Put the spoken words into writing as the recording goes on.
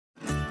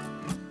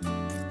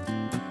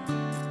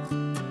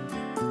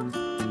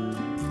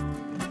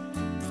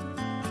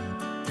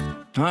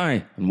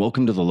Hi, and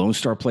welcome to the Lone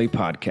Star Play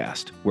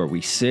Podcast, where we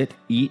sit,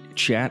 eat,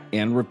 chat,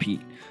 and repeat.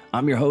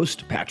 I'm your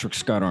host, Patrick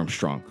Scott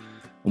Armstrong,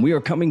 and we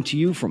are coming to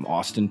you from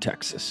Austin,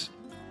 Texas.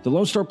 The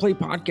Lone Star Play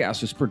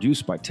Podcast is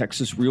produced by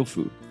Texas Real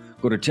Food.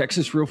 Go to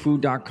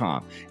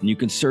texasrealfood.com, and you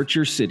can search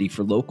your city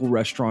for local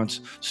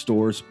restaurants,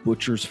 stores,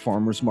 butchers,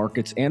 farmers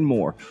markets, and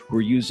more who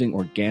are using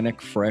organic,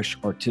 fresh,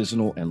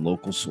 artisanal, and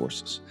local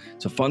sources.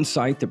 It's a fun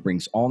site that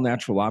brings all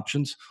natural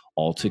options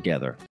all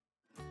together.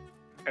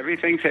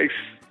 Everything takes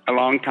a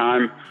long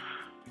time.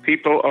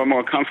 People are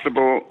more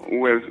comfortable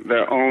with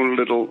their own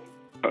little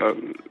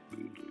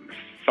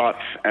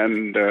thoughts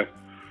and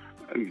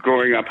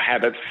growing up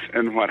habits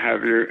and what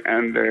have you.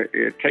 And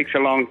it takes a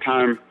long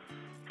time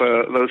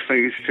for those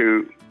things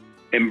to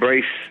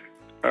embrace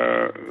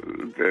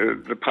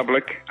the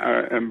public,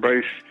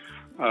 embrace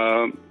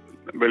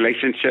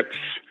relationships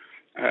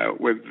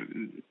with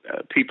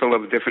people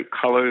of different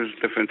colors,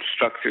 different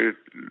structures,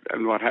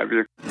 and what have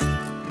you.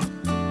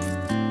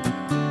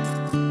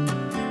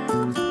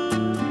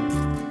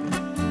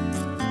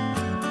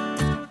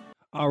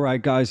 All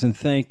right, guys, and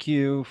thank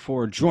you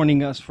for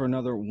joining us for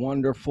another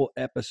wonderful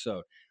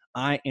episode.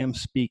 I am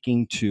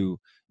speaking to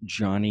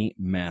Johnny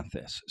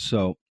Mathis.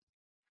 So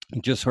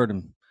you just heard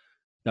him.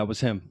 That was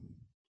him,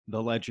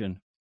 the legend,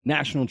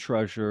 national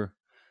treasure.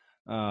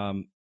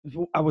 I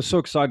was so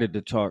excited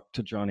to talk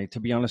to Johnny. To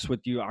be honest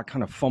with you, I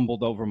kind of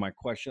fumbled over my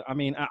question. I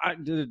mean, I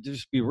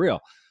just be real.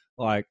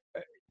 Like,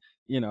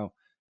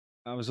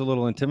 I was a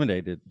little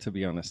intimidated, to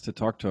be honest, to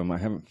talk to him. I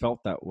haven't felt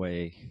that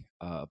way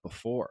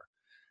before.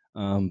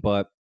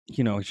 But,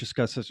 he's just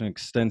got such an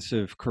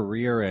extensive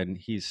career, and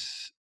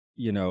he's,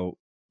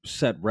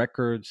 set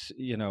records,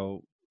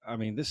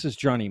 this is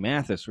Johnny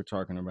Mathis we're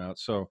talking about.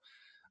 So,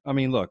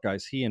 look,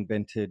 guys, I'm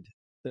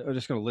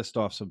just going to list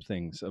off some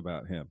things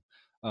about him.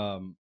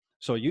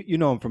 So you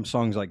know him from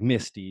songs like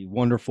Misty,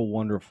 Wonderful,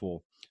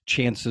 Wonderful,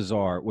 Chances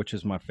Are, which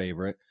is my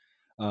favorite.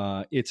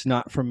 It's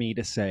Not For Me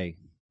to Say,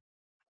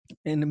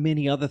 and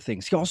many other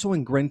things. He also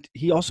invented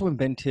he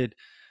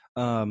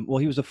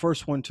was the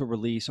first one to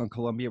release on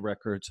Columbia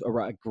Records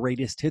a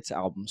greatest hits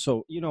album.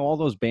 So, all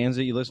those bands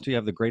that you listen to, you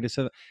have the greatest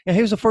hits. Yeah,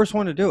 he was the first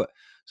one to do it.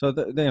 So,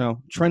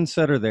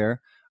 trendsetter there.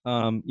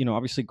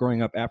 Obviously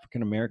growing up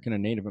African-American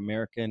and Native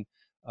American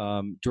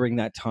during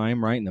that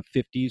time, right, in the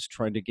 50s,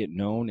 trying to get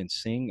known and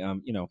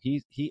sing.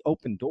 He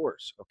opened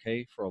doors,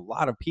 okay, for a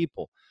lot of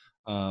people.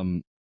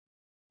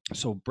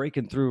 So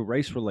breaking through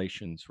race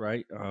relations,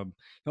 right?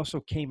 He also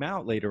came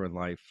out later in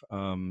life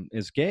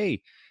as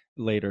gay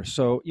later.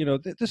 So,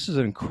 this is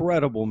an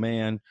incredible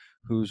man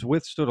who's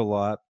withstood a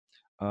lot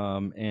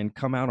and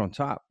come out on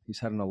top. He's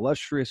had an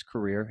illustrious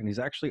career, and he's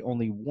actually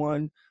only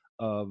one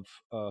of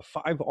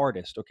 5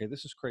 artists. Okay,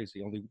 this is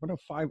crazy. Only one of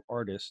 5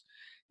 artists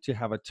to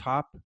have a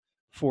top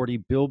 40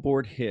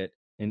 Billboard hit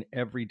in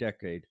every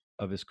decade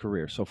of his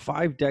career. So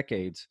 5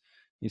 decades,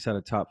 he's had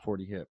a top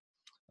 40 hit.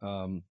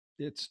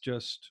 It's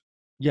just...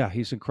 yeah,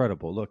 he's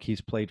incredible. Look,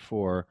 he's played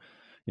for,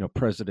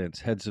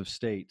 presidents, heads of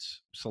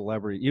states,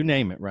 celebrity, you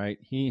name it, right?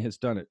 He has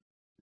done it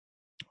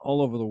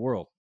all over the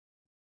world.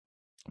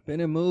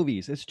 Been in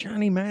movies. It's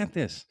Johnny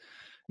Mathis.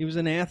 He was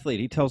an athlete.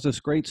 He tells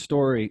this great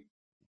story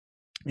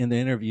in the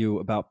interview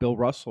about Bill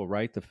Russell,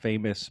 right? The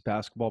famous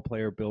basketball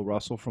player, Bill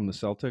Russell from the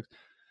Celtics.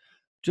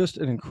 Just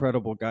an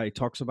incredible guy. He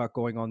talks about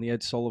going on the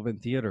Ed Sullivan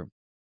the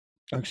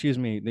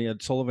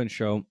Ed Sullivan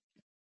show.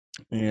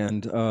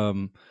 And,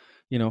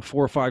 4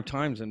 or 5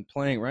 times and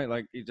playing, right?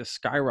 Like, he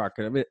just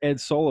skyrocketed. Ed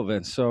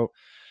Sullivan. So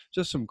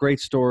just some great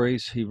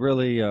stories. He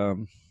really,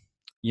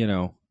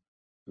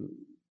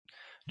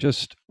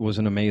 just was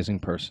an amazing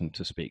person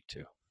to speak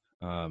to.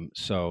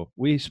 So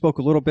we spoke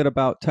a little bit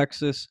about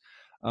Texas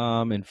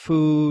and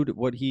food,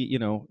 what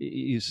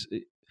he's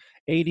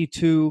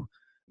 82,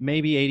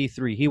 maybe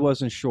 83. He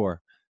wasn't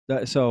sure.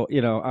 So,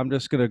 I'm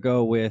just going to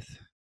go with,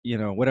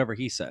 whatever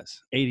he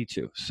says,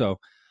 82. So,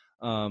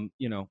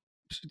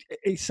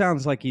 it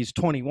sounds like he's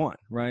 21,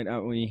 right?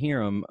 When you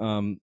hear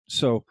him.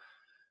 So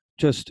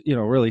just,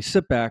 really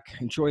sit back,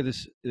 enjoy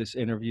this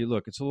interview.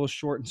 Look, it's a little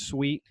short and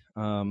sweet.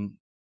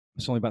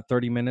 It's only about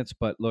 30 minutes,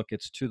 but look,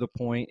 it's to the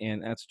point,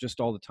 and that's just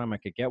all the time I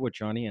could get with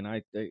Johnny. And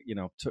I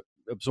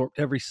absorbed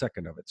every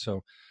second of it.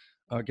 So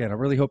again, I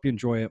really hope you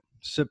enjoy it.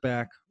 Sit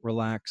back,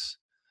 relax.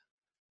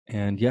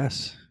 And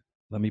yes,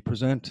 let me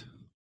present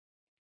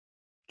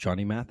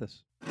Johnny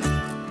Mathis.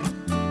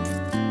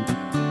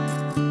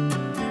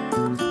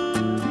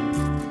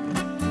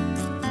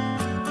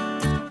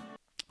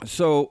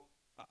 So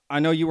I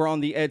know you were on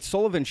the Ed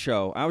Sullivan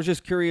show. I was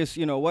just curious,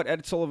 what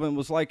Ed Sullivan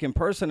was like in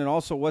person, and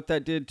also what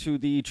that did to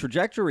the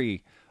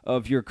trajectory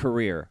of your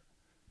career.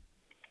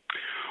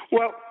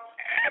 Well,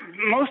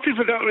 most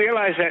people don't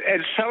realize that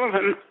Ed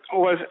Sullivan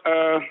was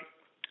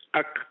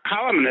a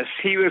columnist.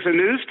 He was a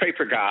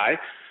newspaper guy,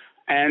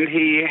 and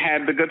he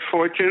had the good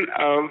fortune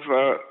of,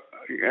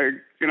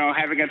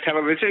 having a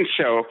television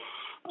show.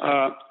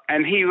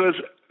 And he was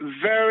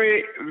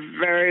very,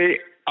 very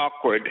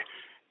awkward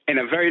in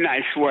a very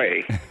nice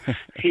way.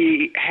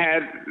 He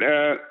had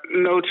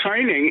no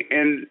training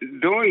in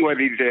doing what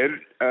he did,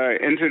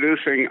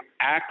 introducing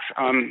acts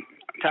on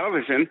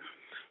television,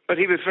 but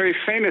he was very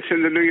famous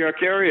in the New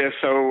York area,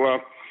 so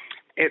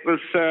it was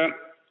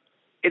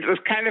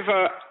kind of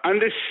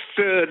an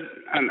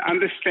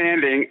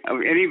understanding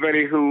of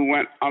anybody who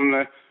went on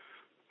the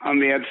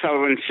Ed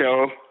Sullivan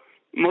show,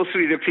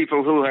 mostly the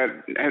people who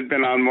had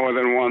been on more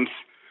than once,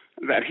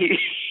 that he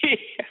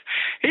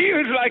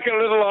was like a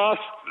little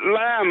lost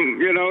lamb,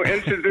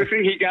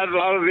 introducing. He got a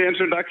lot of the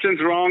introductions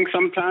wrong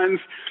sometimes,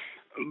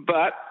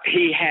 but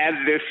he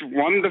had this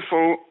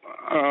wonderful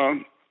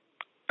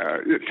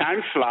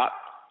time slot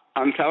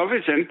on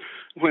television.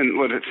 When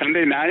was it,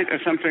 Sunday night or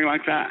something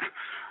like that?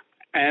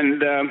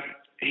 And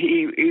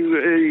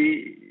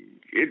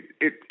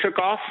it took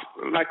off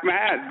like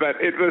mad,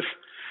 but it was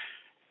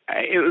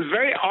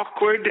very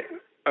awkward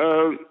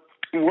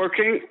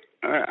working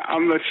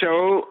on the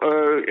show.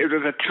 It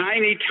was a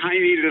tiny,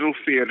 tiny little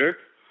theater,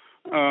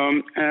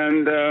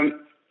 and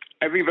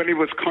everybody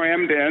was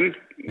crammed in,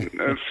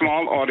 a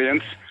small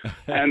audience,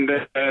 and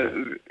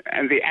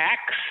the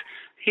acts.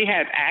 He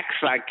had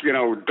acts like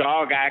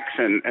dog acts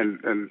and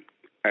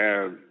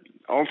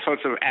all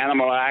sorts of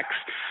animal acts.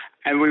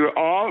 And we were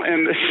all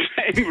in the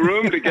same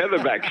room together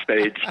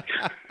backstage.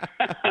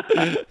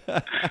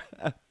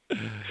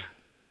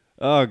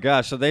 Oh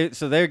gosh, so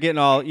they're getting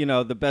all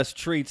the best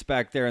treats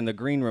back there in the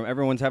green room.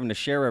 Everyone's having to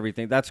share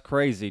everything. That's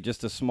crazy.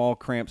 Just a small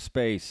cramped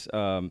space.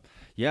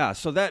 Yeah.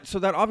 So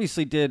that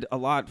obviously did a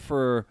lot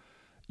for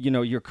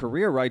your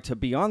career, right? To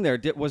be on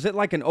there. Was it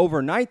like an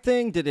overnight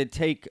thing? Did it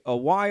take a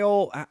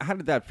while? How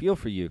did that feel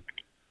for you?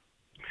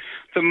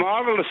 The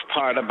marvelous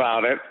part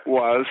about it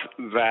was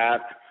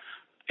that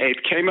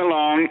it came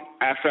along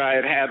after I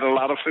had had a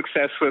lot of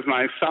success with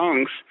my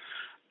songs,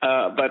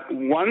 but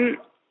one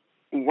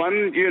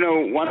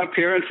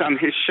appearance on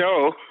his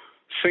show,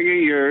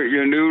 singing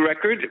your new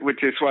record,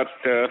 which is what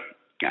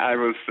I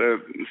was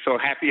so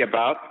happy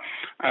about.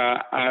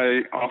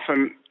 I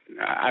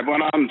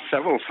went on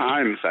several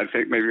times, I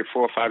think maybe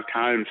 4 or 5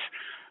 times,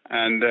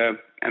 and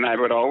I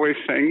would always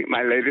sing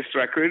my latest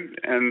record.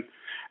 And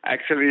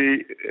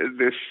actually,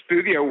 the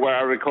studio where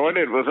I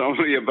recorded was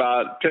only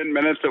about 10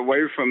 minutes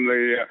away from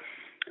the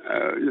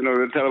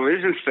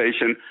television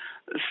station.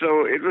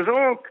 So it was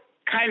all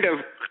kind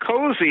of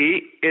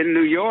cozy in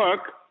New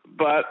York,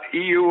 but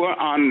you were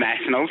on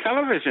national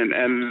television.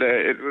 And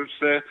it was,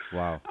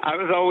 wow. I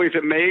was always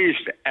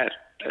amazed at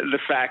the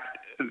fact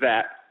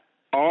that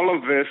all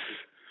of this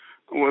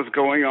was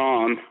going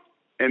on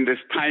in this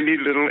tiny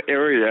little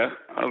area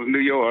of New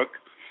York.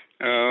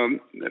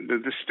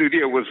 The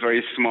studio was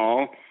very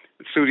small.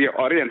 The studio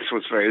audience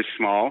was very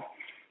small,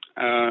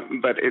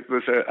 but it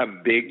was a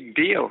big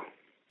deal.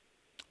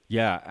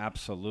 Yeah,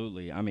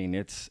 absolutely. I mean,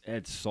 it's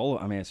solo.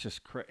 I mean, it's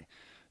just crazy.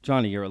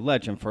 Johnny, you're a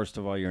legend. First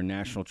of all, you're a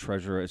national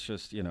treasure. It's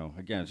just,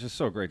 again, it's just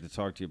so great to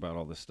talk to you about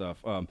all this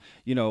stuff.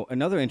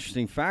 Another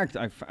interesting fact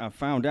I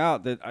found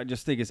out that I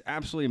just think is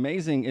absolutely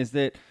amazing is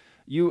that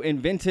you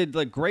invented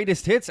the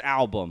greatest hits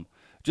album.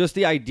 Just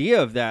the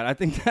idea of that, I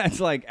think that's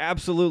like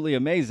absolutely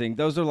amazing.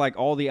 Those are like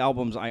all the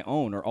albums I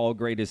own are all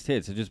greatest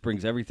hits. It just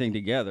brings everything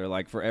together,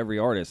 like for every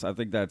artist. I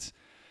think that's,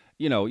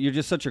 you're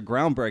just such a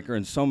groundbreaker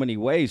in so many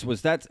ways.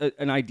 Was that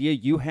an idea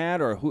you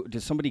had, or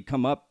did somebody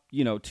come up,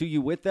 to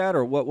you with that,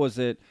 or what was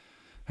it?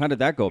 How did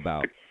that go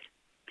about?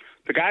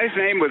 The guy's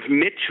name was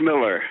Mitch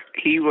Miller.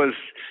 He was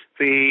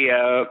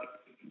the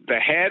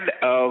head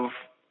of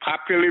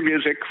popular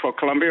music for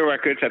Columbia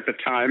Records at the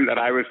time that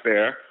I was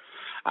there.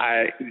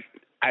 I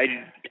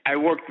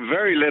worked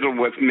very little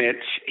with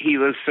Mitch. He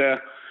was a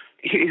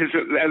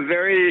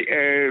very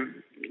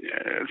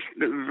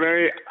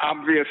very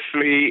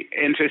obviously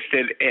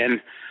interested in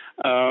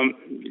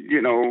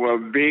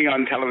being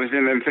on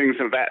television and things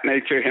of that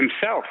nature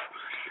himself.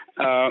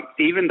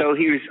 Even though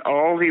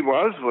all he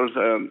was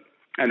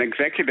an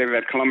executive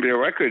at Columbia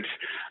Records,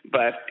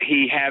 but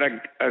he had a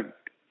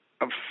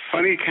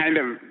funny kind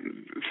of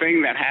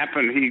thing that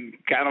happened. He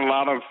got a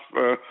lot of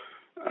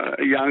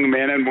young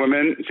men and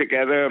women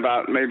together,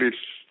 about maybe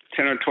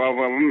 10 or 12 of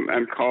them,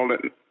 and called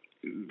it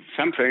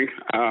something.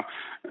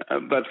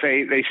 But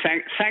they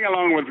sang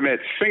along with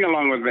Mitch, sing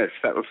along with Mitch.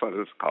 That was what it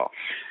was called.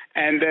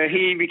 And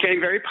he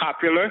became very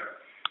popular.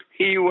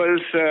 He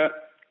was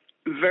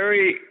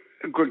very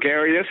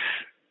gregarious.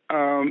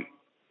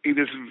 He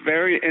was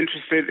very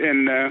interested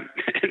in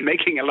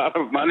making a lot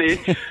of money,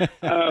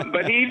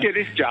 but he did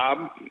his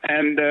job,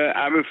 and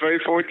I was very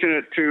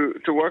fortunate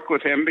to work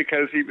with him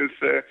because he was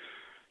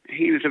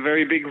a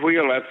very big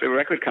wheel at the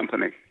record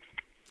company.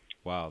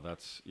 Wow,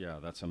 that's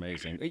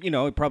amazing.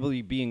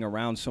 Probably being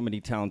around so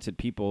many talented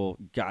people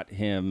got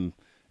him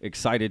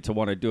excited to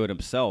want to do it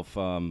himself,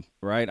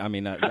 right? I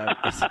mean,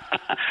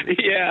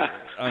 yeah.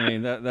 I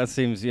mean, that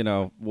seems,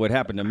 what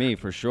happened to me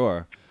for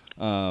sure.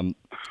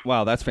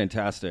 Wow, that's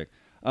fantastic.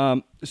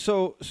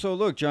 So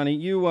look, Johnny,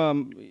 you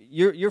were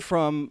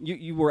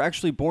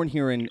actually born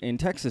here in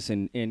Texas,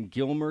 in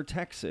Gilmer,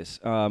 Texas,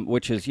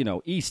 which is,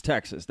 East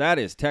Texas. That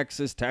is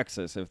Texas,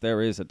 if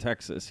there is a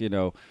Texas,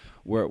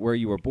 where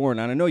you were born.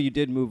 And I know you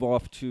did move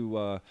off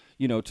to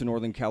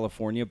Northern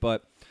California,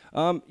 but,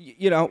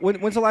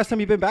 when's the last time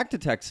you've been back to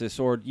Texas,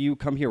 or do you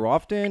come here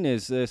often?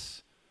 Is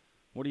this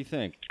What do you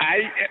think?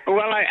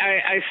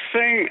 I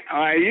sing.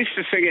 I used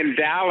to sing in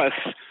Dallas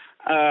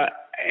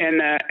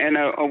in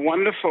a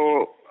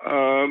wonderful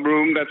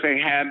room that they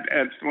had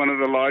at one of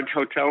the large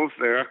hotels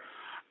there.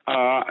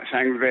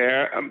 Sang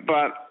there,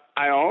 but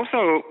I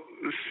also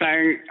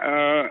sang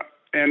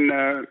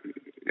in.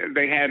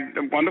 They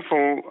had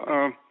wonderful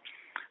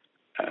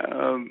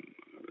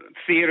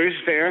theaters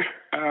there,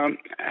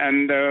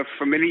 and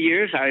for many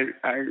years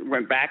I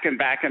went back and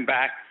back and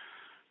back.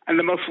 And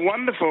the most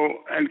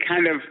wonderful and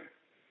kind of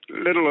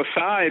little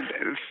aside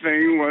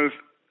thing was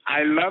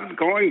I loved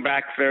going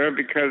back there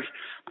because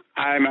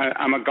I'm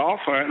a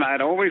golfer, and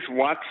I'd always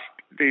watched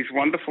these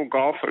wonderful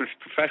golfers,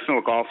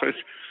 professional golfers,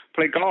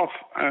 play golf,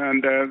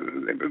 and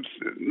it was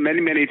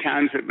many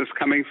times it was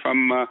coming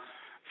from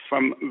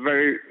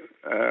very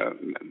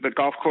the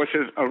golf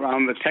courses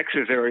around the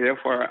Texas area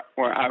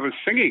where I was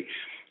singing,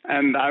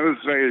 and I was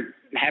very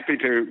happy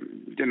to,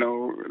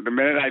 the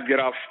minute I'd get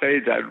off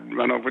stage, I'd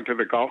run over to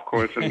the golf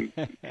course and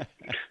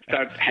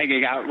start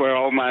hanging out where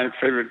all my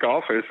favorite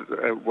golfers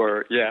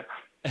were. Yeah.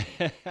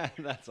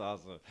 That's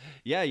awesome.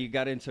 Yeah, you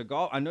got into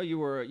golf. I know you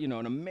were,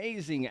 an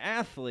amazing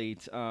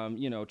athlete,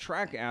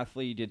 track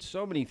athlete. You did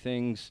so many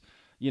things,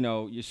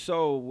 you're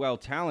so well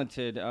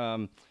talented.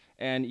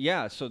 And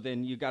yeah, so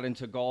then you got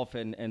into golf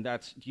and do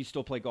you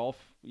still play golf,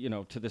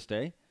 to this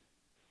day?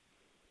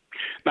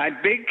 My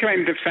big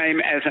claim to fame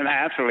as an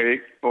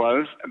athlete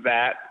was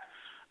that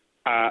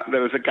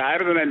there was a guy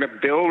by the name of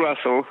Bill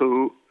Russell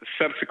who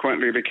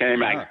subsequently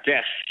became, I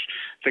guess,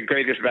 the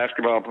greatest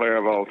basketball player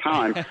of all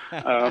time.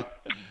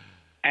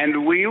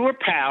 And we were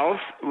pals.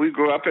 We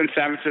grew up in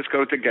San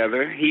Francisco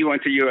together. He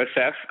went to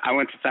USF. I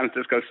went to San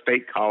Francisco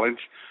State College.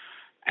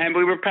 And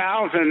we were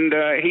pals, and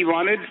he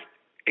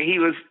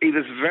was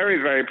very,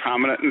 very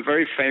prominent and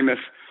very famous,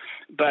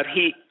 but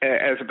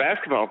as a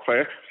basketball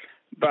player.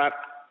 But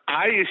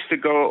I used to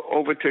go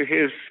over to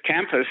his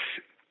campus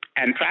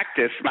and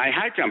practice my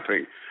high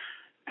jumping.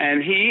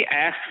 And he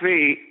asked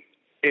me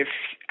if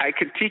I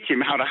could teach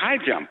him how to high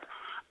jump.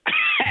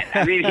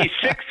 I mean, he's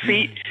 6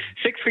 feet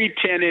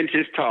 10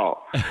 inches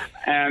tall,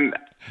 and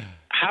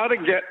how to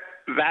get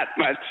that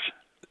much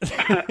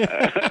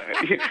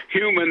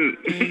human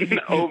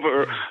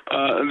over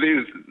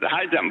these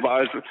high jump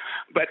bars.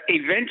 But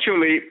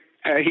eventually,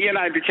 he and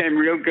I became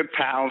real good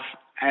pals,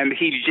 and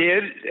he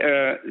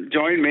did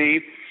join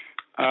me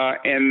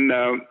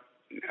in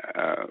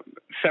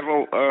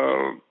several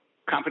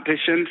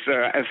competitions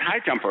as high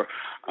jumper,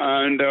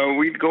 and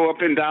we'd go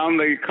up and down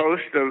the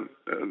coast of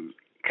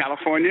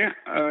California,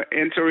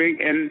 entering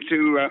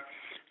into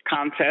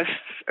contests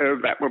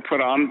that were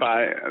put on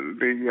by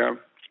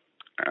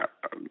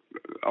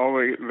all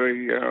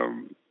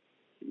the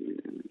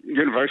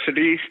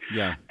universities.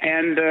 Yeah.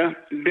 And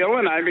Bill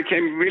and I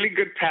became really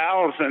good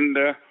pals, and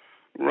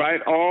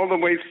right all the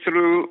way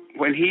through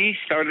when he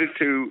started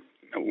to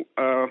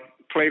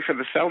play for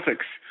the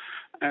Celtics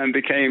and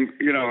became,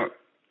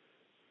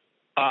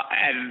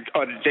 and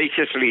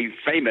audaciously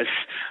famous.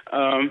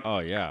 Oh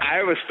yeah.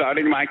 I was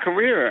starting my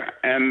career,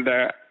 and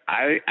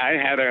I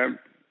had a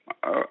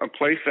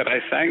place that I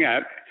sang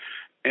at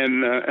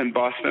in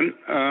Boston,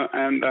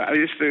 and I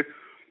used to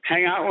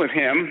hang out with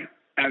him.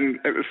 And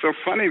it was so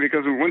funny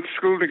because we went to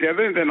school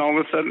together, and then all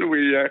of a sudden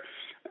we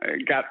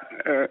got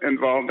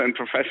involved in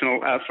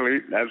professional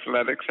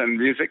athletics and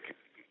music,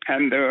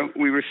 and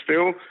we were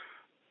still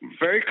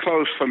very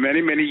close for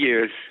many, many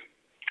years.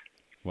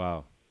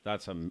 Wow.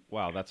 That's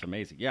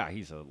amazing. Yeah,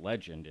 he's a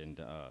legend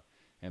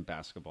in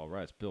basketball,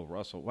 right? It's Bill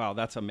Russell. Wow,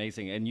 that's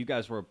amazing. And you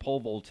guys were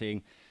pole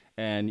vaulting,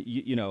 and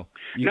we were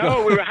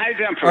high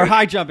jumpers. Or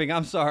high jumping.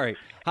 I'm sorry,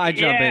 high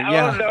jumping.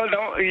 Yeah. Oh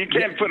no, you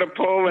can't put a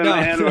pole in the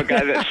hand of a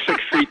guy that's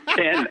 6 feet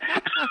 10.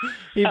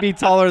 He'd be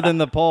taller than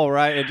the pole,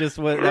 right? It just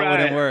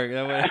wouldn't work.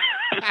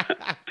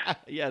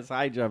 Yes,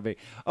 high jumping.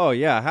 Oh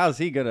yeah, how's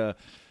he gonna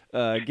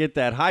get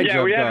that high jump?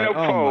 Yeah, we going? had no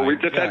pole. We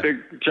just had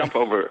to jump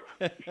over.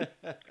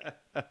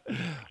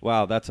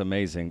 Wow, that's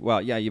amazing.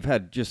 Well, yeah, you've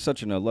had just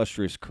such an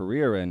illustrious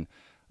career, and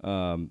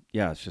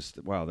it's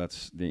just wow,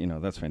 that's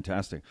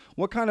fantastic.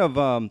 What kind of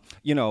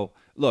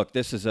look,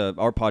 this is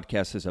our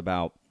podcast is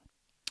about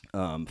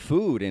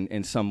food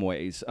in some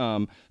ways.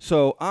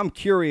 So I'm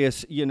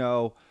curious.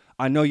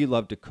 I know you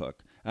love to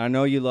cook. I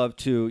know you love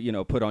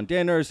to, put on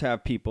dinners,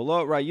 have people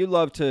out, right? You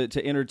love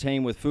to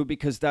entertain with food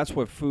because that's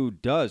what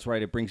food does,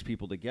 right? It brings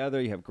people together.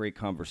 You have great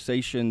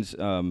conversations.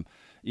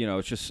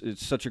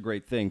 It's such a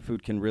great thing.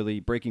 Food can really,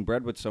 breaking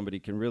bread with somebody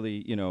can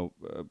really,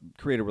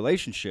 create a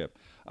relationship.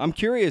 I'm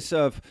curious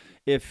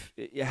if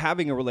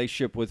having a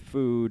relationship with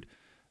food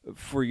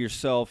for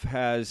yourself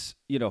has,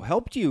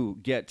 helped you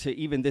get to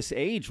even this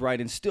age, right?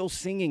 And still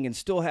singing and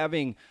still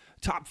having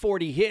top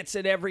 40 hits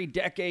in every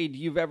decade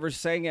you've ever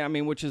sang, I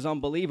mean, which is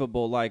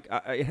unbelievable. Like,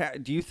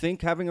 do you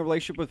think having a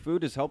relationship with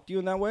food has helped you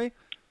in that way?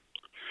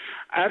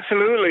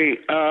 Absolutely.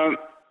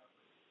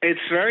 It's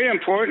very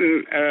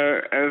important,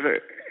 as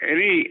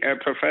any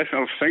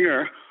professional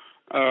singer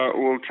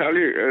will tell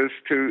you, is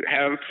to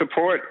have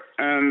support.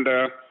 And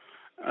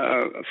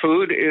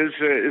food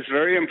is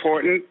very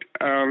important.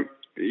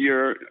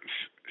 Your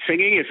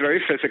singing is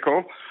very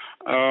physical,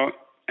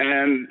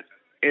 and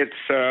it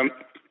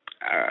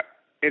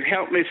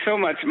helped me so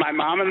much. My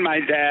mom and my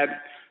dad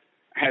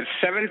had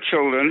 7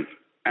 children,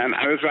 and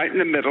I was right in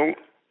the middle.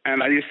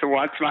 And I used to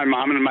watch my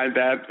mom and my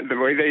dad. The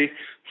way they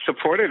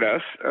supported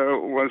us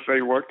was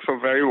they worked for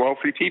very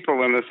wealthy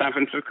people in the San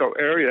Francisco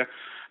area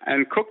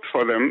and cooked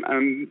for them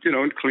and,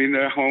 cleaned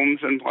their homes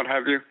and what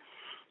have you.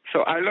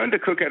 So I learned to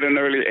cook at an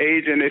early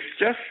age, and it's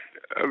just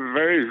a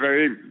very,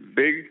 very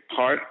big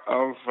part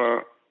of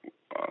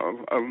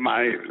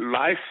my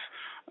life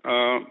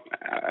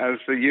as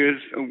the years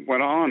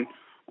went on.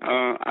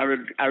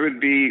 I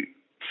would be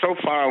so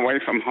far away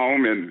from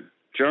home in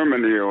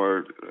Germany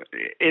or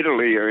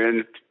Italy,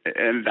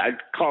 and I'd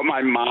call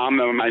my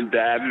mom or my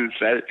dad and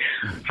say,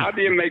 "How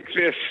do you make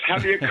this? How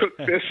do you cook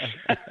this?"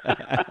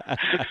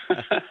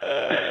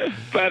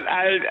 But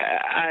I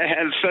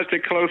had such a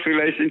close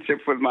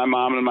relationship with my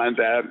mom and my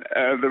dad.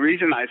 The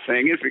reason I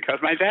sing is because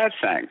my dad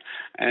sang,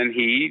 and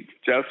he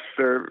just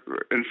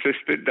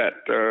insisted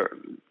that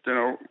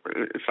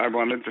if I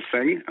wanted to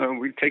sing,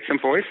 we'd take some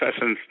voice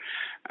lessons.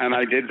 And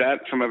I did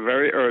that from a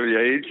very early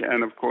age,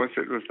 and of course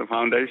it was the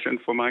foundation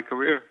for my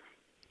career.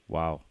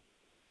 Wow.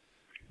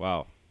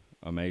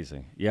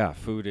 Amazing. Yeah,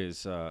 food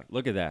is,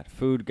 look at that.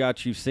 Food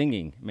got you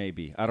singing,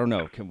 maybe. I don't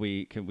know. Can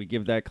we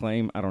give that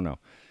claim? I don't know.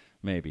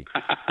 Maybe.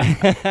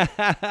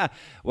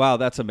 Wow,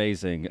 that's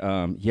amazing.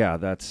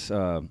 That's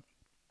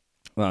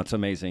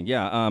amazing.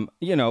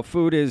 Yeah,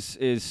 food is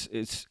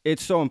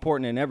it's so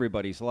important in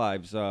everybody's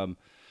lives.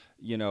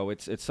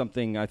 It's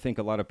something I think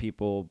a lot of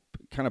people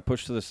kind of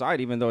push to the side,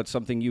 even though it's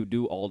something you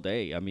do all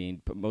day. I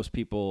mean, most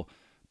people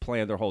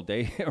plan their whole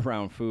day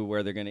around food,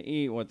 where they're going to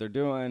eat, what they're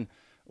doing,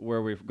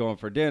 where we're going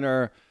for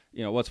dinner,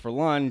 what's for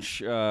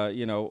lunch,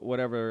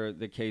 whatever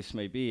the case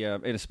may be.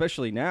 And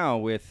especially now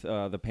with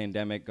the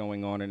pandemic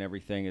going on and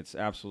everything, it's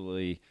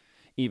absolutely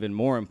even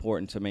more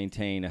important to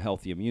maintain a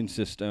healthy immune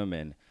system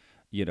and,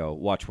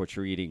 watch what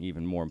you're eating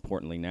even more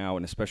importantly now.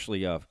 And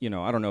especially, I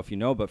don't know if you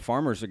know, but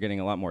farmers are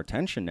getting a lot more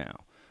attention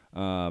now.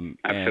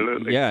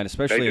 Absolutely. And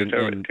especially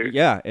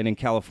and in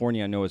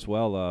California, I know as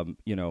well, and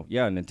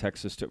in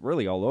Texas too,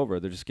 really all over,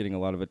 they're just getting a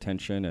lot of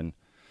attention and,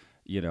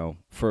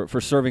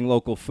 for serving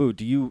local food.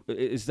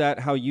 Is that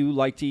how you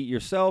like to eat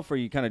yourself, or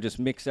you kind of just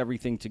mix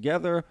everything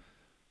together?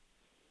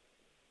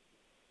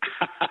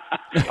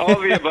 All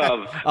of the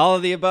above. All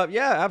of the above.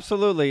 Yeah,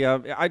 absolutely.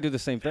 I do the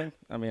same thing.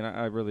 I mean,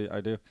 I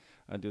do.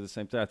 I do the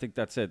same thing. I think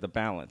that's it. The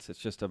balance. It's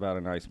just about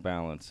a nice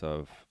balance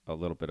of a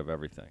little bit of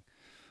everything.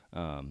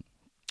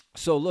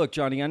 So look,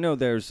 Johnny, I know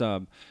there's,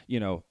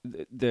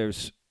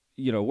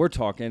 we're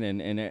talking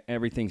and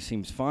everything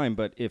seems fine,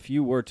 but if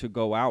you were to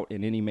go out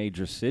in any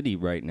major city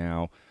right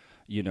now,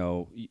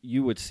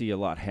 you would see a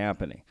lot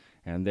happening.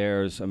 And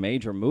there's a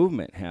major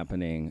movement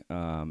happening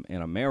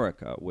in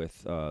America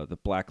with the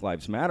Black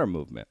Lives Matter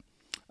movement.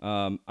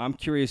 I'm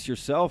curious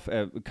yourself,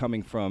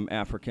 coming from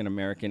African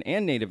American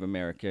and Native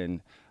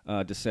American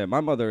descent. My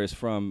mother is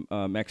from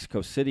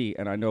Mexico City,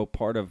 and I know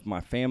part of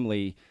my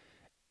family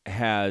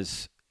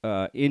has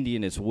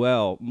Indian as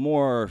well,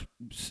 more,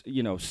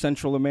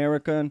 Central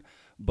American,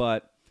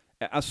 but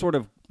I sort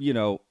of,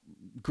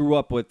 grew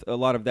up with a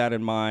lot of that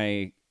in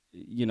my,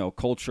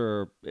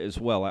 culture as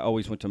well. I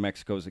always went to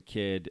Mexico as a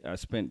kid. I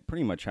spent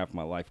pretty much half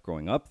my life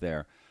growing up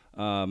there.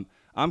 I'm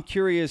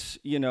curious,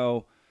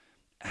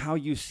 how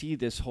you see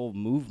this whole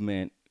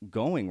movement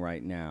going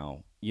right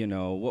now.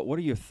 What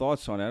are your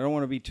thoughts on it? I don't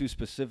want to be too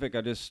specific.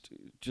 I just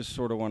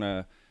sort of want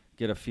to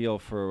get a feel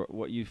for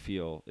what you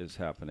feel is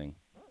happening.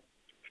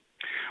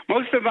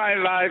 Most of my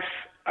life,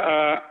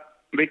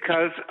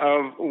 because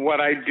of what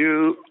I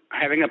do,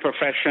 having a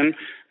profession,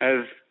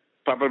 as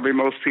probably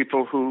most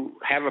people who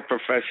have a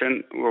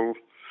profession will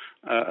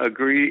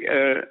agree,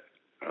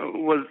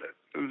 was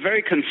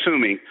very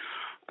consuming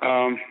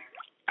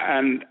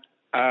and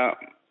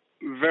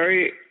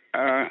very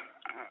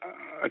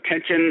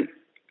attention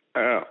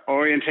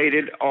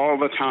orientated all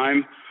the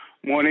time,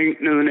 morning,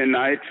 noon, and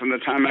night. From the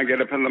time I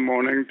get up in the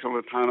morning till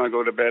the time I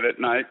go to bed at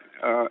night,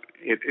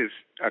 it is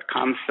a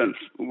constant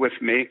with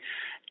me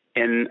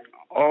in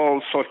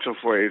all sorts of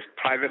ways,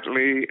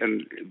 privately,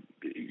 and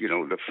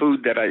the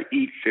food that I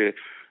eat,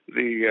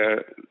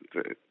 the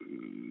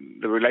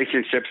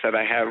relationships that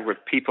I have with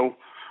people,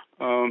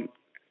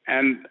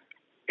 and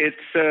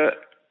it's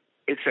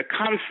a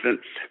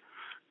constant,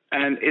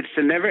 and it's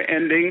a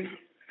never-ending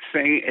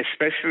thing,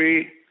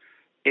 especially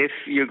if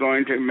you're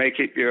going to make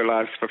it your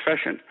life's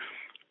profession.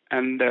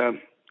 And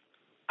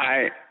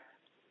I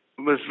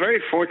was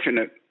very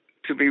fortunate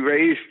to be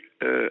raised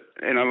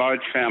in a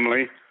large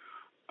family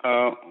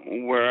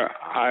where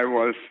I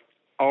was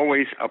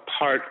always a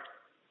part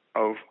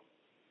of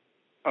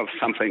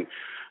something.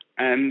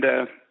 And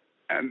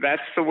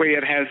that's the way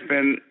it has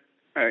been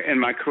in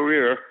my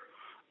career.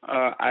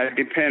 I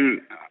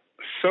depend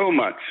so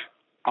much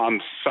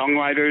on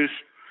songwriters,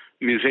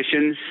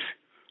 musicians,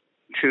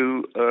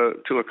 to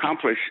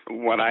accomplish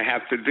what I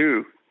have to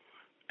do.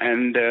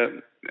 And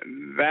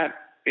that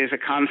is a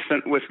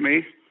constant with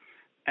me.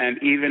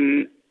 And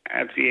even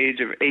at the age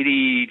of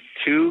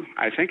 82.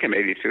 I think I'm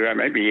 82. I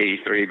may be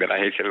 83, but I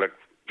hate to look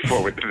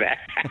forward to that.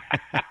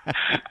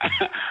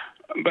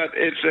 But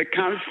it's a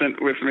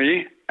constant with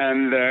me,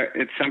 and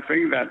it's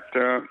something that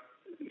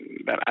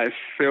I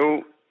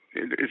feel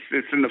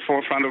it's in the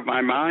forefront of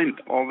my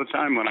mind all the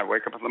time when I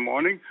wake up in the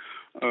morning.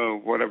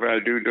 Whatever I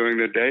do during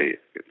the day,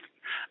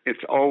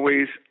 it's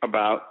always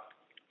about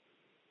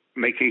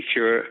making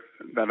sure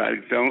that I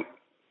don't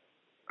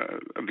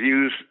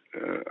abuse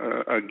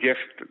a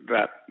gift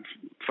that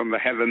from the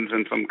heavens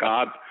and from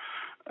God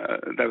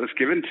that was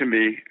given to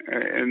me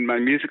in my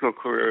musical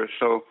career.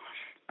 So,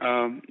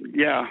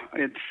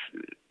 it's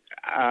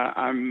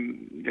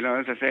I'm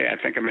as I say, I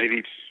think I'm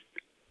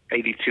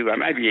 82. I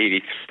might be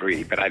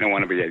 83, but I don't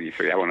want to be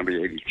 83. I want to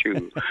be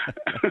 82.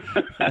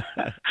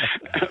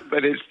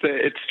 But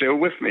it's still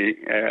with me,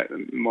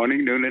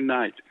 morning, noon, and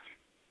night.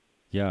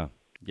 Yeah.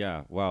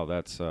 Wow,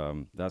 that's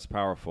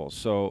powerful.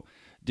 So,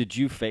 did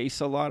you face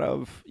a lot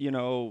of,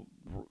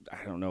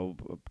 I don't know,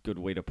 a good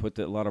way to put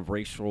that, a lot of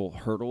racial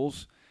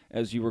hurdles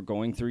as you were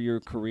going through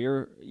your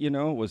career?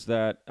 Was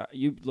that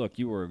you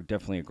were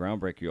definitely a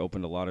groundbreaker. You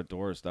opened a lot of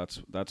doors.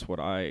 That's what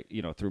I,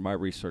 through my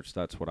research,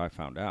 that's what I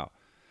found out.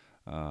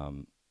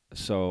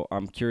 So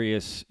I'm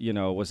curious,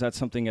 was that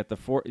something at the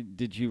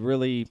did you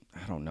really,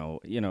 I don't know,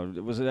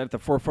 was it at the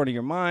forefront of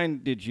your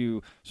mind? Did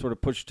you sort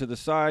of push to the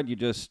side?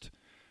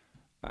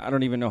 I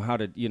don't even know how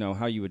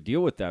you would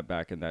deal with that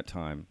back in that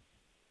time.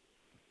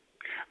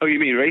 Oh, you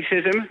mean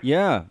racism?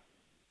 Yeah.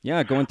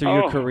 Going through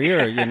your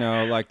career,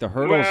 like the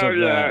hurdles of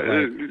that.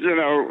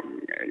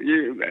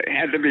 You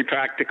had to be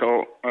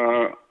practical,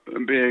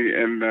 being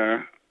in,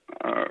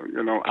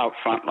 out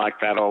front like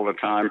that all the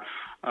time.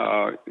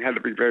 You had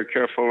to be very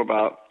careful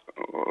about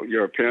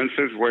your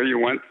appearances, where you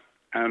went,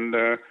 and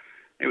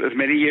it was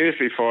many years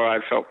before I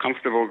felt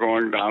comfortable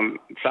going down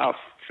south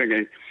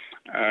singing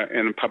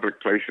in public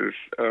places.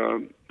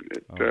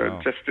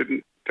 It just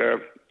didn't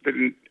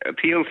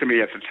appeal to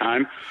me at the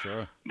time.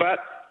 Sure. But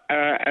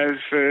as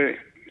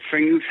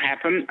things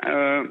happen,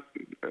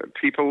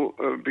 people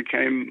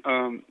became,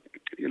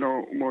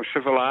 more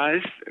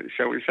civilized,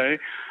 shall we say,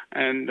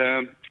 and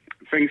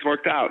things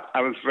worked out.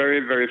 I was very,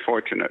 very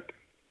fortunate.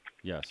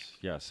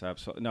 Yes,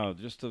 absolutely. No,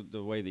 just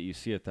the way that you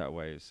see it that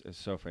way is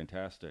so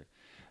fantastic.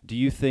 Do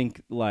you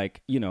think,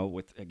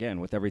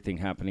 with everything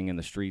happening in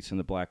the streets and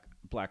the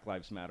Black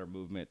Lives Matter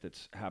movement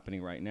that's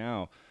happening right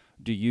now,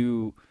 do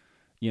you,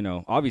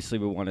 obviously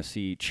we want to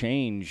see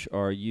change.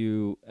 Are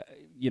you,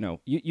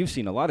 you've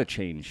seen a lot of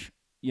change,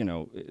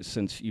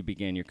 since you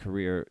began your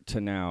career to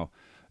now.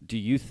 Do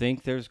you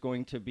think there's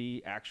going to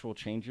be actual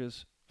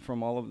changes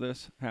from all of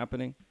this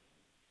happening?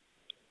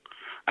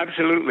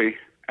 Absolutely.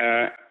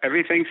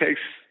 Everything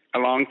takes a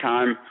long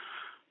time.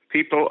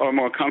 People are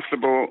more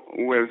comfortable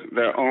with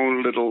their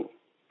own little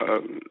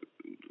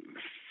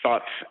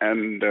thoughts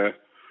and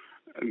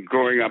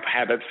growing up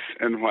habits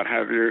and what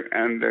have you.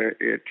 And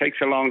it takes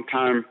a long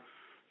time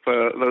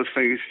for those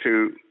things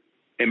to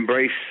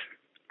embrace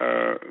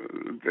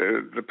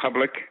the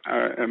public,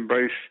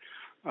 embrace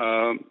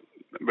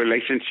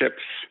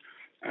relationships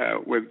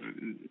with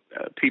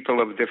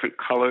people of different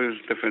colors,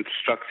 different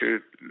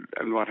structures,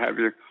 and what have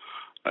you.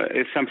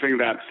 It's something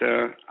that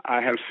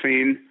I have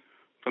seen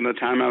from the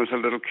time I was a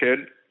little kid,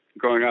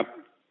 growing up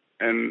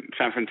in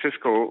San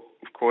Francisco,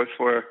 of course,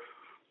 where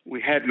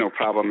we had no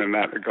problem in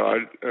that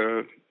regard.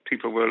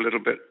 People were a little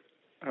bit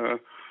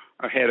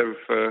ahead of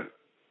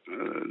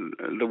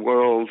the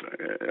world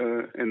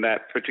in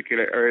that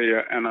particular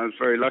area, and I was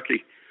very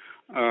lucky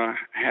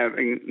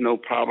having no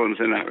problems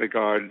in that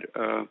regard.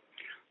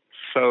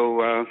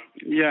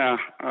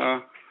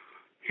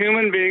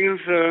 Human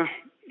beings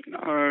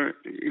are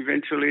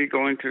eventually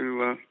going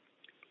to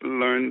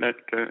learn that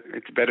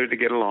it's better to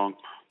get along.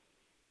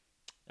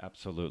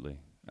 Absolutely.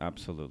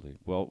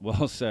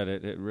 Well said.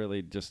 It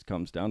really just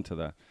comes down to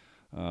that.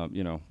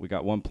 We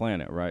got one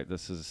planet, right?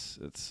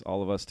 It's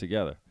all of us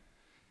together.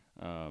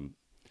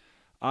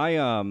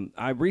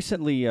 I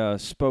recently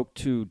spoke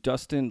to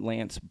Dustin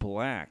Lance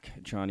Black,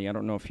 Johnny. I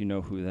don't know if you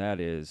know who that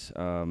is.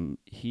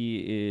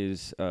 He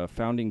is a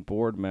founding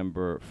board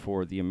member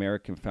for the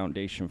American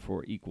Foundation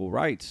for Equal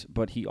Rights,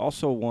 but he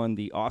also won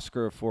the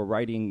Oscar for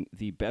writing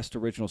the best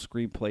original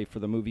screenplay for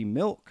the movie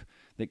Milk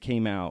that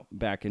came out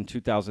back in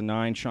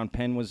 2009. Sean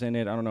Penn was in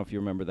it. I don't know if you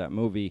remember that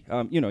movie.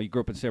 You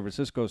grew up in San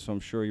Francisco, so I'm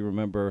sure you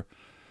remember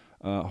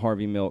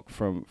Harvey Milk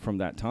from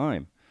that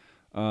time.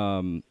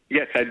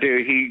 Yes, I do.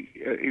 He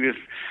was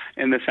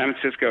in the San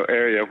Francisco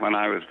area when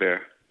I was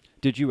there.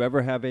 Did you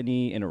ever have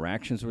any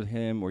interactions with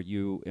him? Were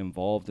you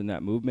involved in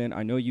that movement?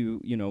 I know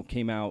you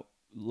came out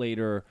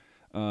later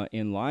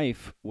in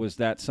life. Was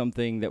that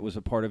something that was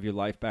a part of your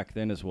life back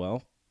then as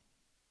well?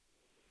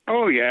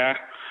 Oh, yeah.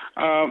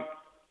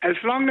 As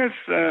long as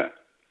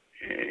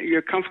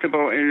you're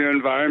comfortable in your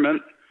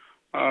environment,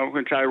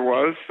 which I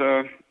was,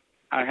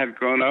 I had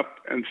grown up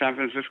in San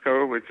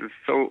Francisco, which is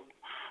so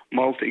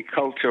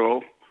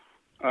multicultural.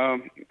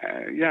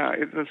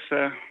 It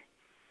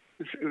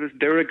was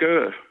de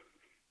rigueur.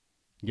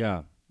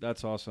 Yeah,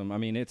 that's awesome. I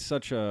mean, it's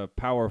such a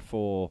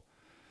powerful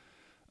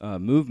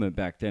movement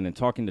back then. And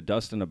talking to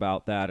Dustin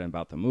about that and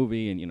about the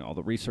movie and, all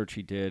the research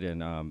he did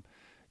and,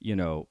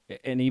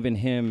 and even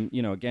him,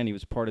 again, he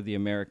was part of the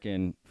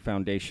American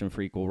Foundation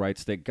for Equal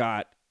Rights that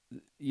got,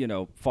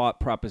 fought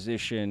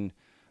Proposition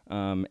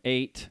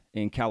 8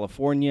 in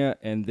California,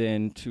 and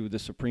then to the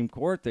Supreme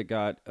Court that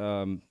got,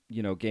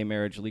 gay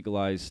marriage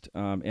legalized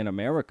in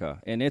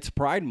America. And it's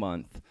Pride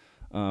Month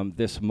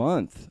this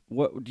month.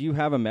 What do you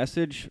have a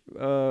message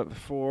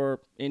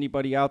for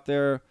anybody out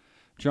there,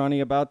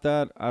 Johnny, about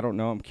that? I don't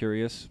know. I'm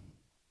curious.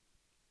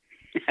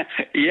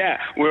 Yeah,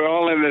 we're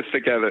all in this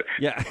together.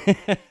 Yeah,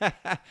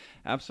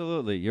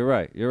 absolutely. You're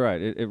right.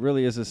 It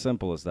really is as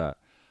simple as that.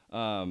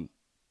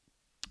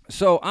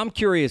 So I'm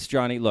curious,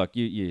 Johnny. Look,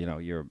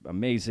 you're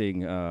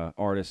amazing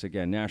artist.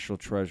 Again, national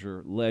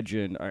treasure,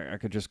 legend. I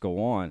could just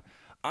go on.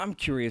 I'm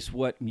curious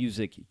what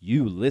music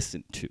you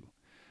listen to,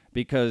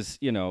 because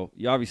you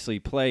obviously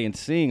play and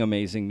sing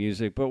amazing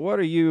music. But what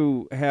do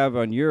you have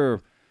on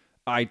your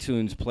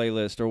iTunes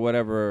playlist or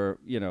whatever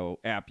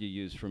app you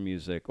use for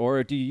music?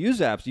 Or do you use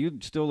apps? Do you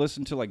still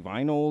listen to like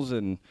vinyls,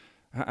 and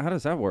how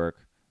does that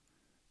work?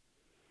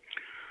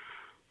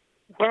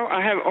 Well,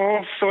 I have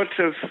all sorts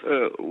of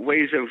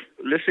ways of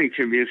listening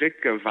to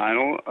music,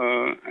 vinyl,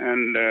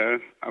 and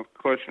of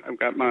course I've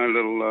got my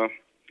little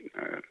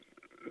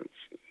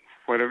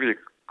whatever you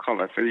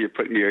call it, thing you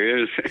put in your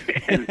ears,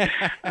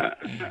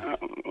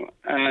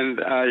 and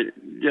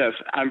yes,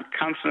 I'm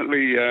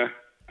constantly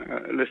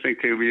listening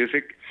to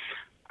music.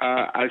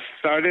 I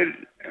started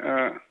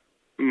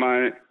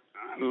my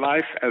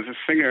life as a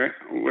singer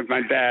with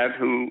my dad,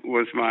 who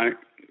was my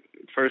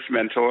first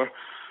mentor.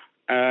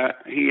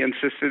 He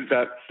insisted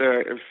that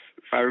if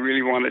I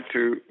really wanted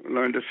to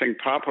learn to sing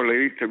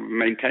properly, to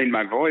maintain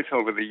my voice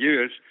over the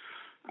years,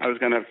 I was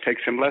going to take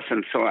some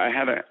lessons. So I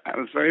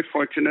was very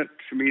fortunate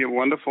to meet a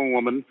wonderful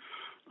woman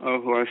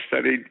who I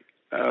studied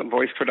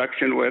voice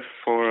production with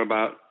for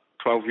about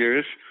 12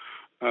 years.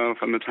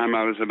 From the time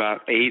I was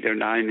about 8 or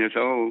 9 years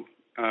old,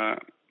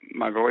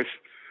 my voice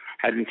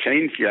hadn't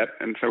changed yet,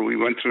 and so we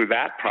went through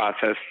that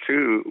process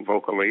too,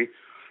 vocally.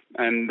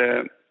 And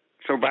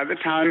so by the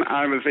time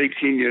I was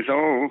 18 years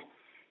old,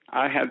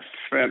 I had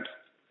spent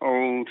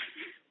 5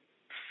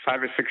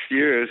 or 6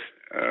 years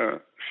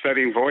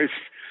studying voice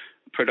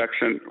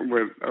production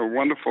with a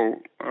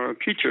wonderful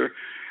teacher.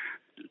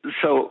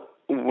 So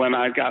when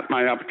I got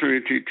my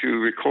opportunity to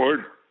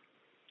record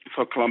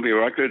for Columbia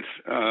Records,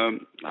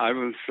 I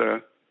was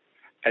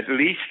at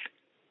least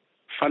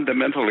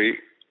fundamentally,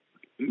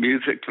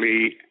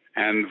 musically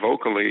and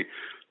vocally,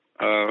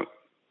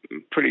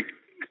 pretty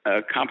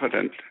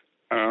competent,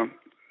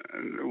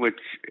 which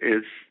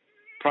is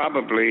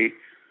probably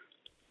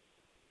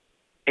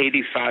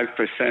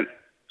 85%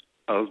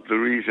 of the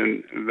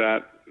reason that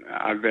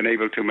I've been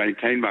able to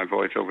maintain my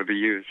voice over the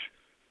years.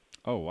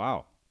 Oh,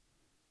 wow.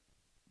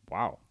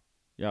 Wow.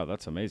 Yeah,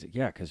 that's amazing.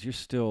 Yeah, because you're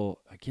still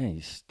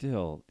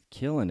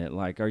killing it.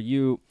 Like,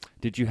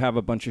 did you have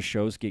a bunch of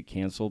shows get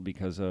canceled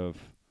because of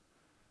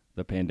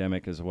the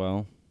pandemic as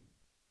well?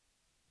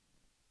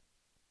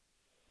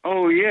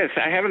 Oh, yes.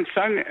 I haven't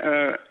sung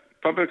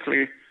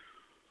publicly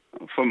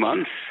for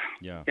months.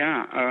 Yeah.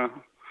 Yeah.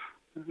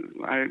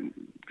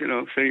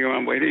 Sitting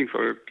around waiting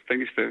for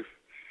things to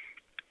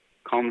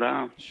calm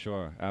down.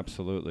 Sure,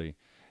 absolutely.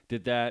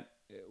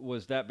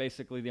 Was that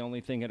basically the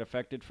only thing it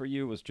affected for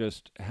you, was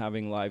just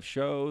having live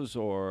shows,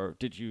 or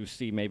did you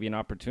see maybe an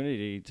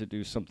opportunity to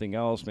do something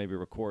else, maybe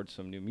record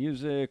some new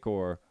music,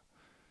 or?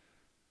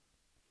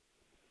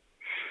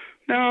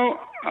 No,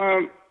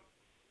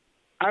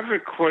 I've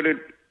recorded,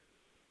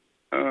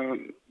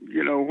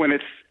 when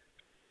it's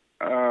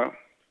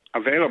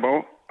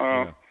available.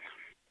 Yeah.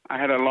 I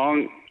had a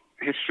long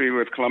history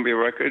with Columbia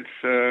Records,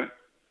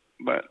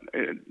 but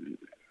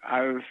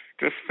I was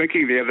just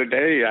thinking the other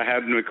day I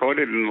hadn't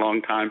recorded in a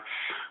long time.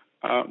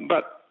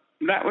 But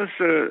that was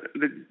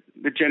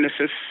the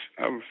genesis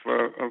of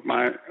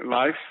my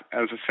life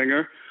as a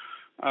singer.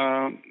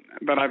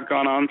 But I've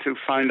gone on to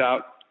find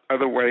out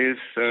other ways,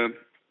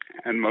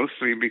 and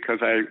mostly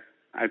because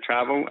I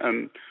travel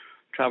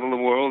the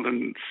world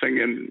and sing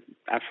in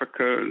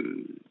Africa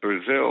and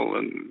Brazil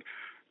and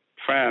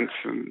France,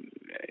 and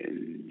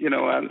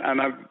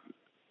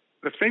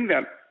the thing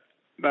that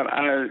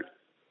I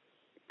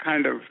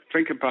kind of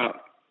think about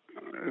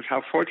is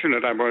how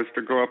fortunate I was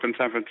to grow up in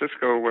San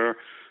Francisco, where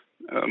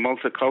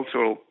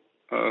multicultural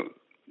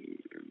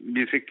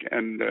music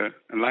and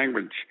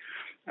language,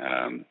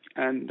 and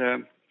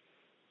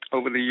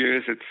over the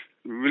years it's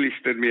really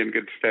stood me in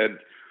good stead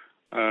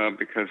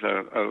because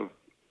of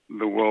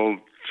the world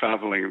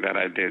traveling that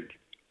I did.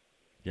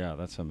 Yeah,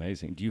 that's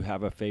amazing. Do you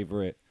have a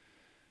favorite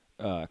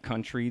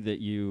country that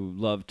you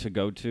love to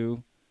go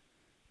to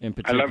in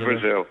particular? I love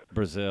Brazil.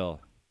 Brazil.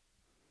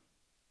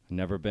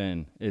 Never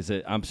been.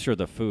 I'm sure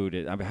the food,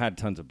 I've had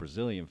tons of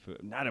Brazilian food.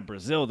 Not in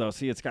Brazil, though.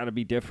 See, it's got to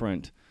be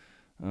different.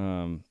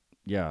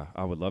 Yeah,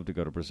 I would love to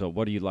go to Brazil.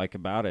 What do you like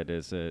about it?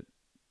 Is it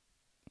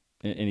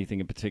anything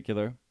in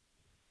particular?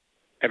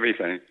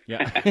 Everything.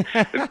 Yeah.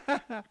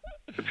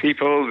 The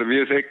people, the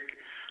music,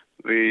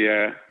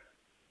 the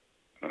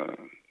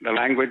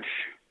language,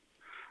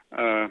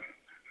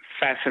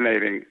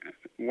 fascinating,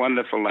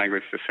 wonderful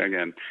language to sing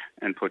in,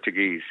 and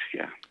Portuguese.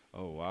 Yeah.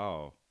 Oh,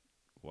 wow.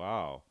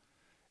 Wow.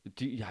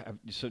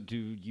 So do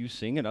you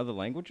sing in other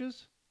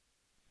languages?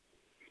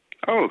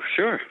 Oh,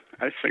 sure.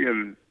 I sing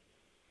in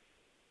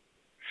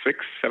 6,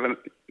 7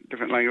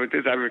 different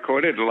languages. I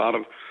recorded a lot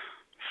of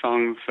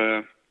songs,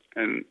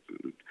 and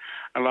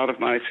a lot of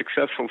my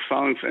successful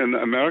songs in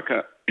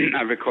America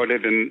I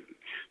recorded in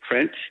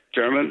French,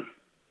 German,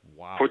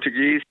 Wow.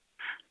 Portuguese.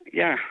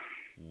 Yeah.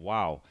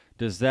 Wow.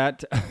 Does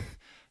that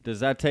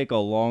take a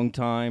long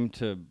time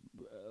to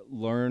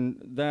learn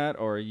that,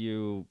 or are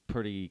you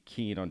pretty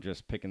keen on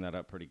just picking that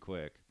up pretty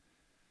quick?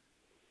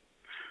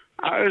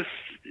 I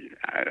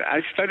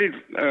studied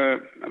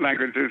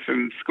languages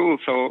in school,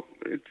 so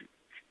it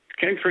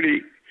came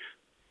pretty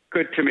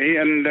good to me,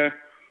 and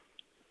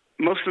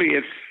mostly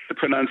it's the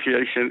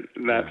pronunciation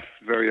that's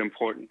very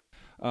important.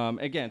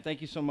 Again,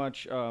 thank you so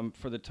much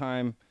for the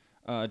time,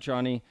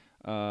 Johnny.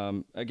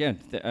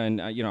 Again,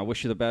 I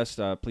wish you the best.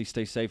 Please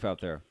stay safe out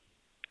there.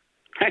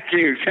 Thank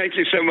you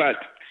so much.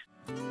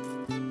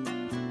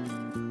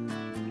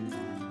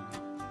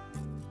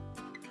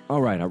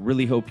 All right, I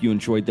really hope you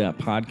enjoyed that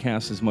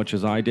podcast as much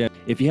as I did.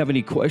 If you have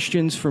any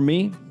questions for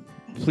me,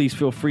 please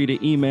feel free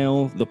to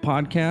email the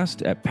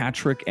podcast at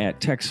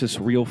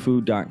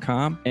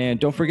patrick@texasrealfood.com. And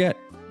don't forget,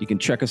 you can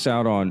check us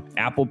out on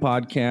Apple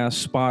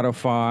Podcasts,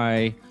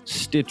 Spotify,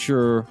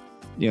 Stitcher,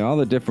 all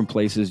the different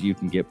places you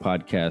can get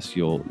podcasts.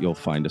 You'll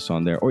find us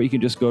on there. Or you can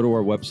just go to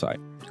our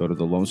website, go to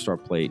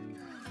thelonestarplate.com.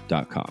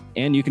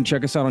 And you can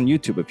check us out on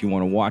YouTube if you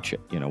want to watch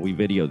it. We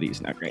video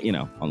these now,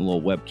 on a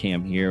little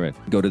webcam here, and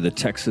go to the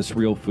Texas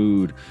Real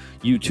Food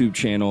YouTube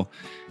channel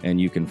and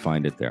you can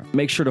find it there.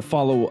 Make sure to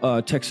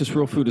follow Texas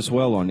Real Food as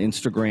well on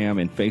Instagram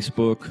and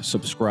Facebook.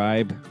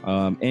 Subscribe.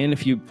 And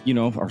if you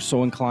are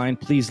so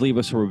inclined, please leave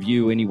us a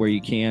review anywhere you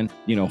can.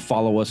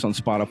 Follow us on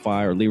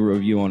Spotify or leave a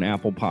review on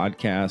Apple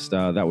Podcast.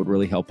 That would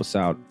really help us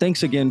out.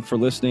 Thanks again for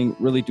listening.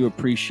 Really do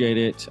appreciate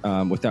it.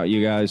 Without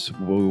you guys,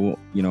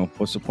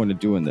 what's the point of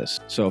doing this?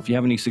 So if you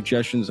have any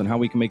suggestions on how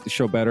we can make the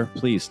show better,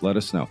 please let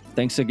us know.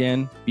 Thanks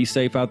again. Be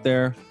safe out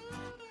there.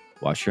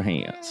 Wash your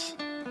hands.